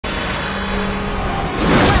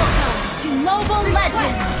Mobile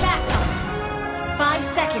Legends backup. 5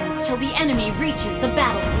 seconds till the enemy reaches the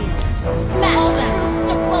battlefield. Smash them. Troops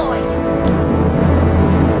deployed.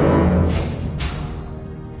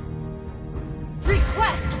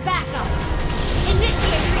 Request backup.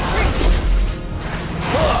 Initiate retreat.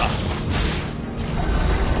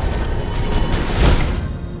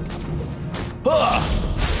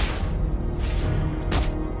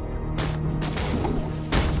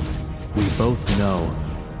 We both know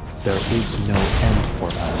there is no end for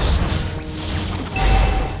us.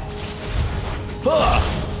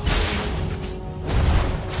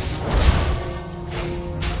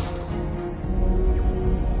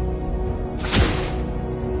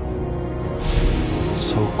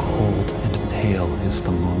 So cold and pale is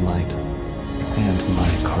the moonlight, and my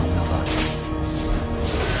Carmilla.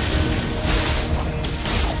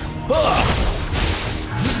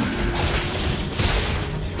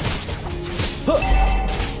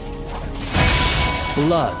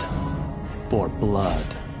 Blood for blood.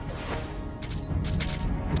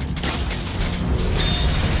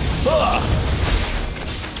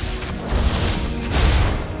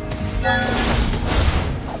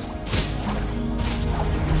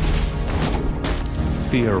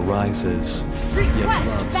 Fear rises, yet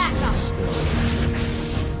love stands still.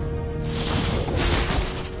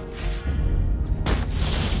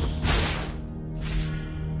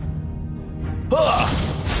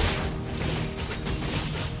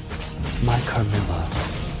 My Carmilla,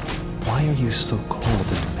 why are you so cold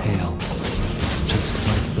and pale, just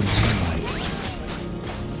like the moonlight?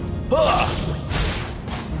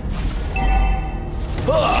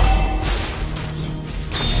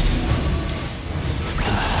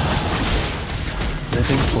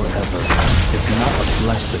 Living forever is not a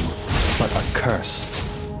blessing, but a curse.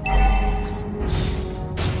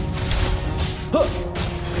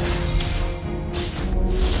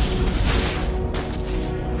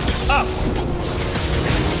 Up!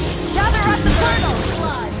 Gather at the turtle!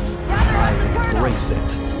 Gather at the turtle! Embrace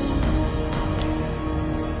it.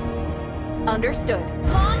 Understood.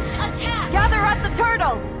 Launch attack! Gather at the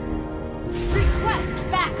turtle! Request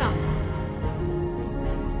backup.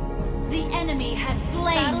 The enemy has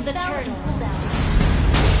slain the turtle.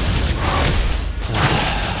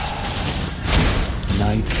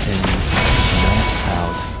 Night in, night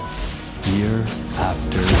out, year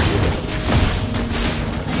after year.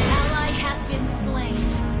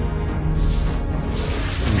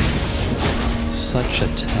 Such a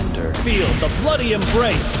tender. Feel the bloody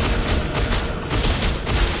embrace.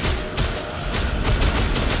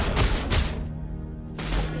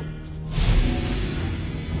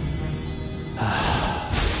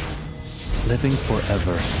 Living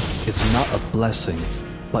forever is not a blessing,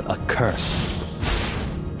 but a curse.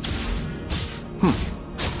 An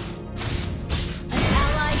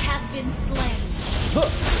ally has been slain.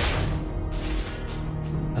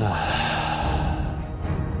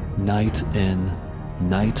 Night in,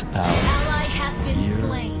 night out, Ally has been year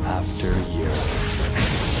slain. after year.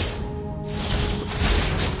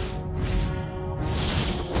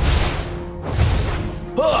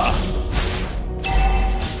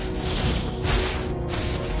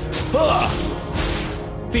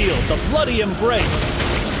 Feel the bloody embrace.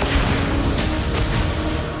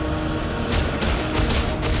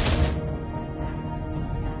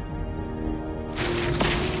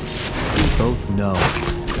 We both know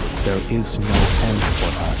there is no end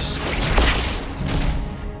for us.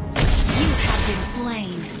 You have been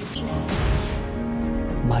slain.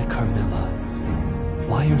 My Carmilla,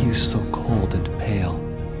 why are you so cold and pale,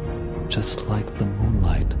 just like the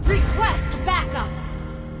moonlight? Request backup.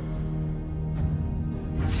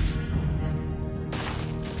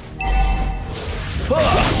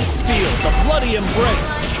 Feel the bloody embrace.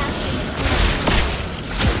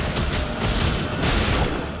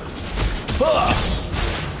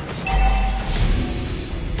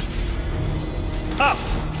 Up.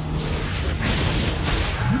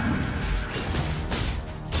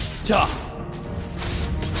 Ja.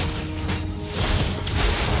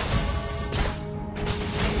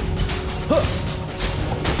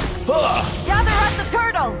 Gather at the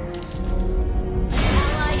turtle.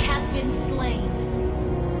 Ally has been slain.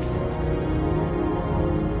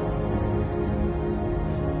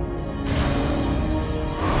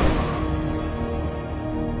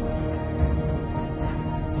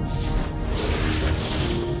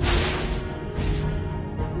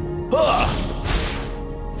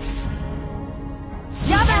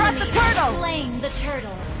 Gather at the turtle. Slain the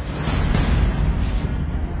turtle.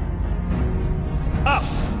 Up.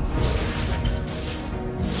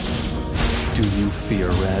 Do you fear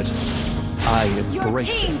red? I Your embrace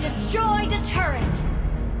team it. destroyed a turret.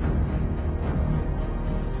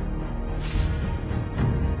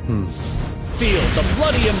 Feel the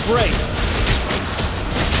bloody embrace.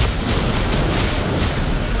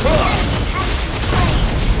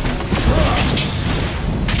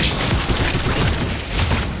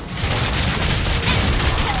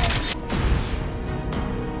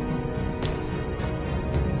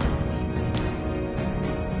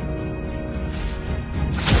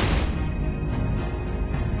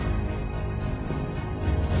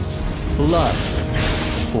 Blood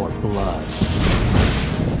for blood.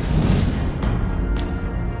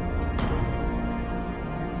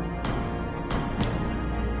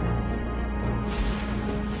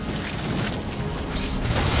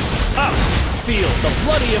 Up! Feel the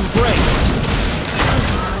bloody embrace.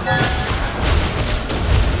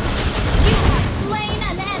 You have slain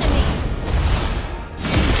an enemy.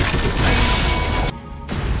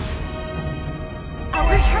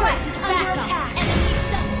 Our turret is under attack. Enemy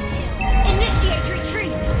double kill. Initiate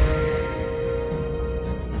retreat.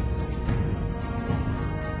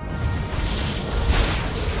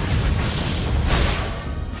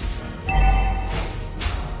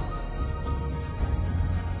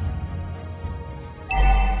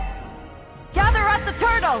 Gather at the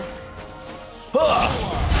turtle!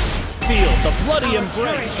 Feel the bloody Our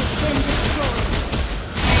turret embrace. has been destroyed.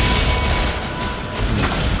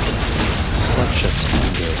 Such a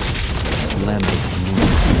tender, lambent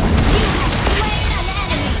moon. You have slain an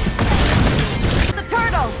enemy. The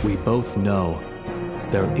turtle! We both know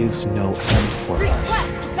there is no end for us.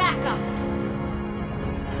 Request backup.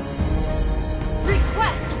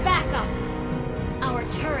 Request backup. Our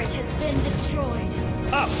turret has been destroyed.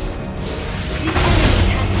 Up! The enemy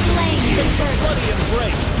has slain the turret. Bloody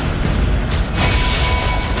embrace.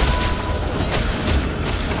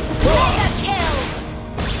 Mega kill.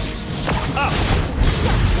 Up!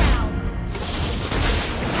 Shut down.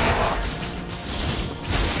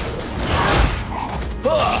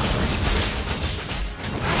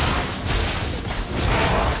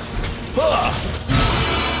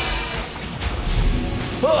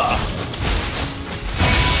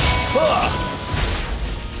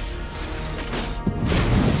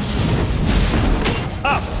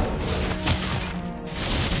 Up!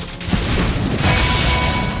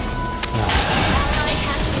 Ally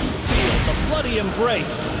has been Feel the bloody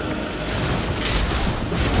embrace.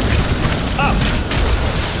 Up!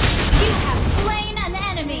 You have slain an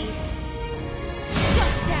enemy.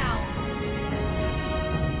 Shut down.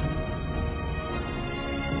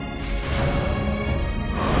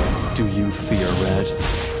 Do you fear red?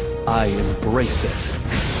 I embrace it.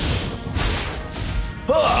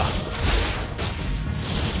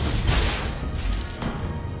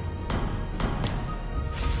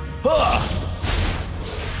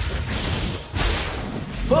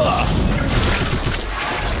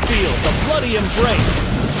 Feel the bloody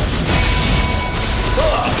embrace.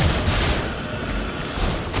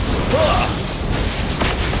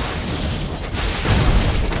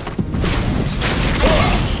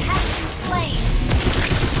 Enemy has been slain.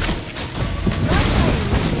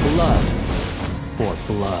 Blood for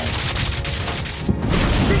blood.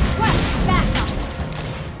 Request backup.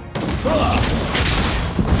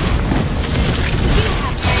 You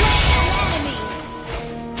have slain an enemy.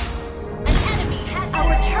 An enemy has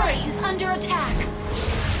our turret is under attack.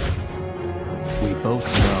 We both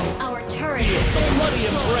know Our turret Feel has the been bloody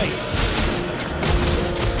destroyed. embrace.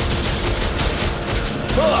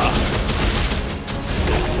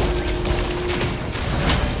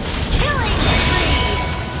 Killing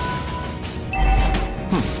spree.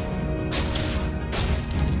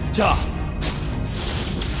 Ja!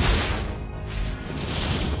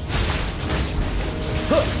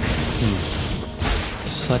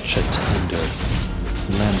 such a tender,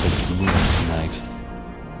 lambent moon tonight.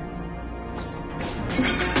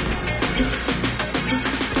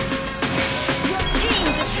 Your team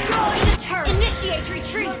destroyed the turret. Initiate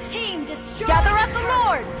retreat. Your team destroyed Gather the at the turret.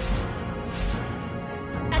 Lord!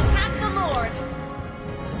 Attack the Lord.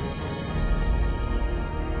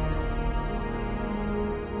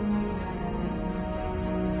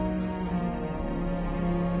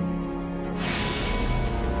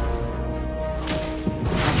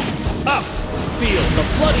 Up! Feel the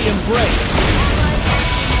bloody embrace!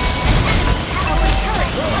 Our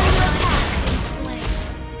turret is under attack.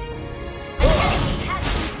 An enemy has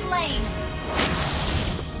been slain.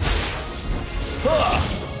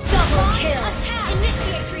 Double kill. Attack.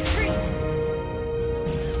 Initiate retreat.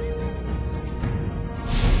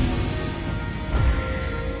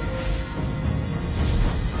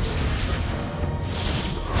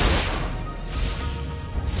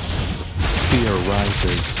 Fear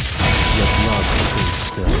rises, yet love stays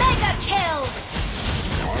still. Mega kill.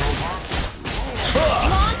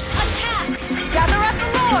 Launch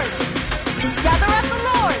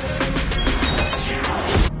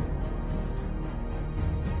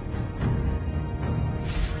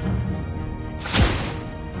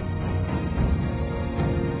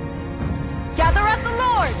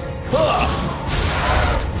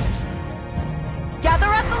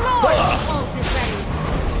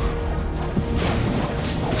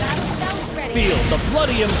Feel the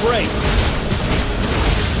bloody embrace.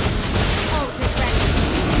 Ult is ready.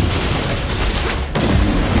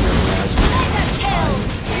 Mega kill!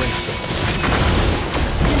 Brace it.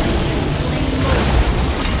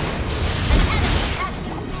 An enemy has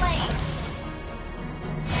been slain.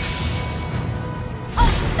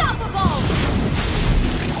 Unstoppable!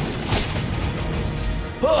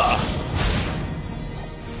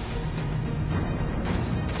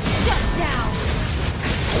 Shut down!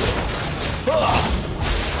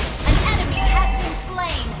 An enemy has been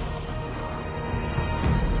slain.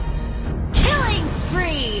 Killing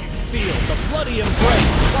spree! Feel the bloody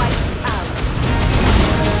embrace. Wiped out.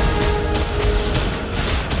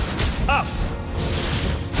 Up.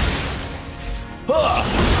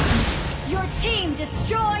 Your team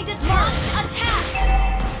destroyed a turret. Attack!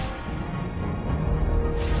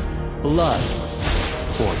 Blood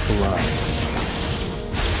for blood.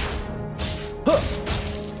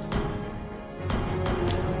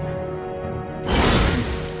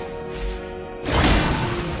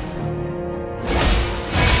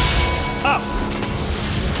 Up.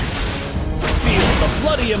 Feel the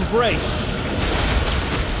bloody embrace.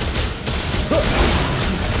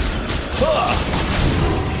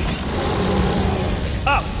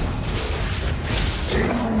 Up.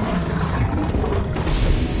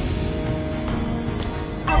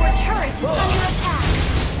 Our turret is under attack.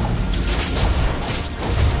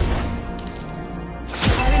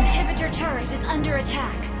 Our inhibitor turret is under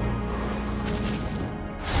attack.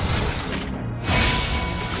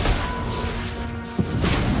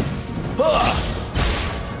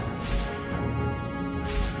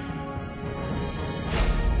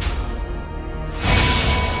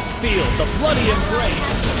 Feel the bloody embrace.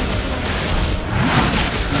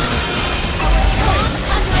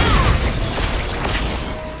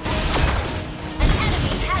 An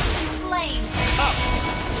enemy has been slain. Up.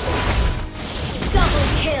 Double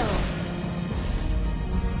kill.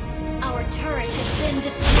 Our turret has been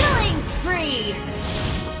destroyed. Killing spree.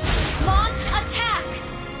 Launch attack.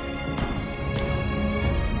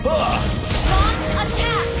 Launch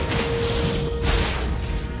attack.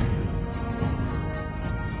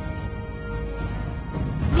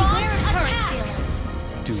 Launch attack.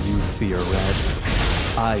 Do you fear red?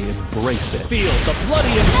 I embrace it. Feel the bloody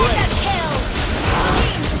Mega embrace. kill.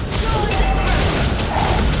 Team destroyed the turret.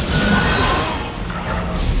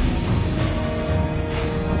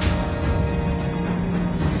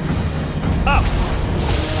 Up.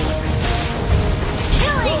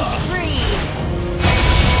 Killing spree.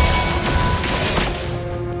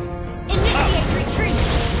 Initiate retreat.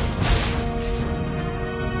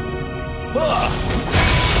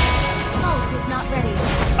 Ult is not ready.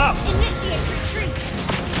 Up. Initiate retreat.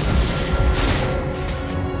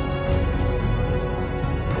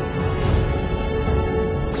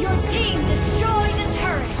 Your team destroyed a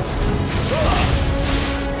turret.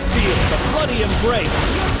 Feel the bloody embrace.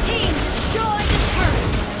 Your team destroyed a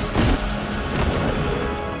turret.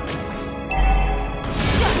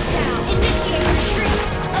 Shut down. Initiate retreat.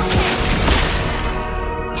 Okay.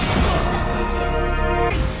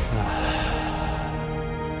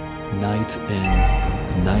 Night in,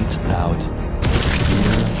 night out,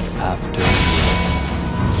 year after year.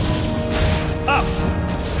 Up.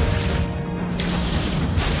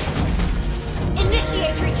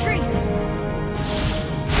 Initiate retreat.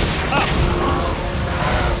 Up.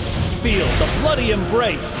 Feel the bloody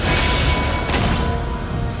embrace.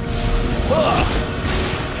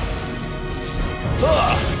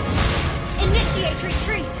 Initiate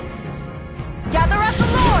retreat. Gather at the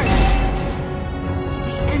Lord!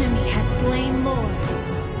 The enemy has slain Lord.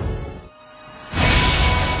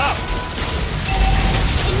 Up.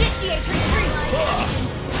 Initiate retreat.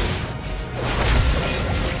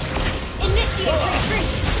 Initiate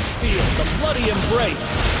retreat. Feel the bloody embrace.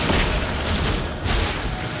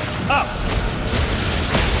 Up.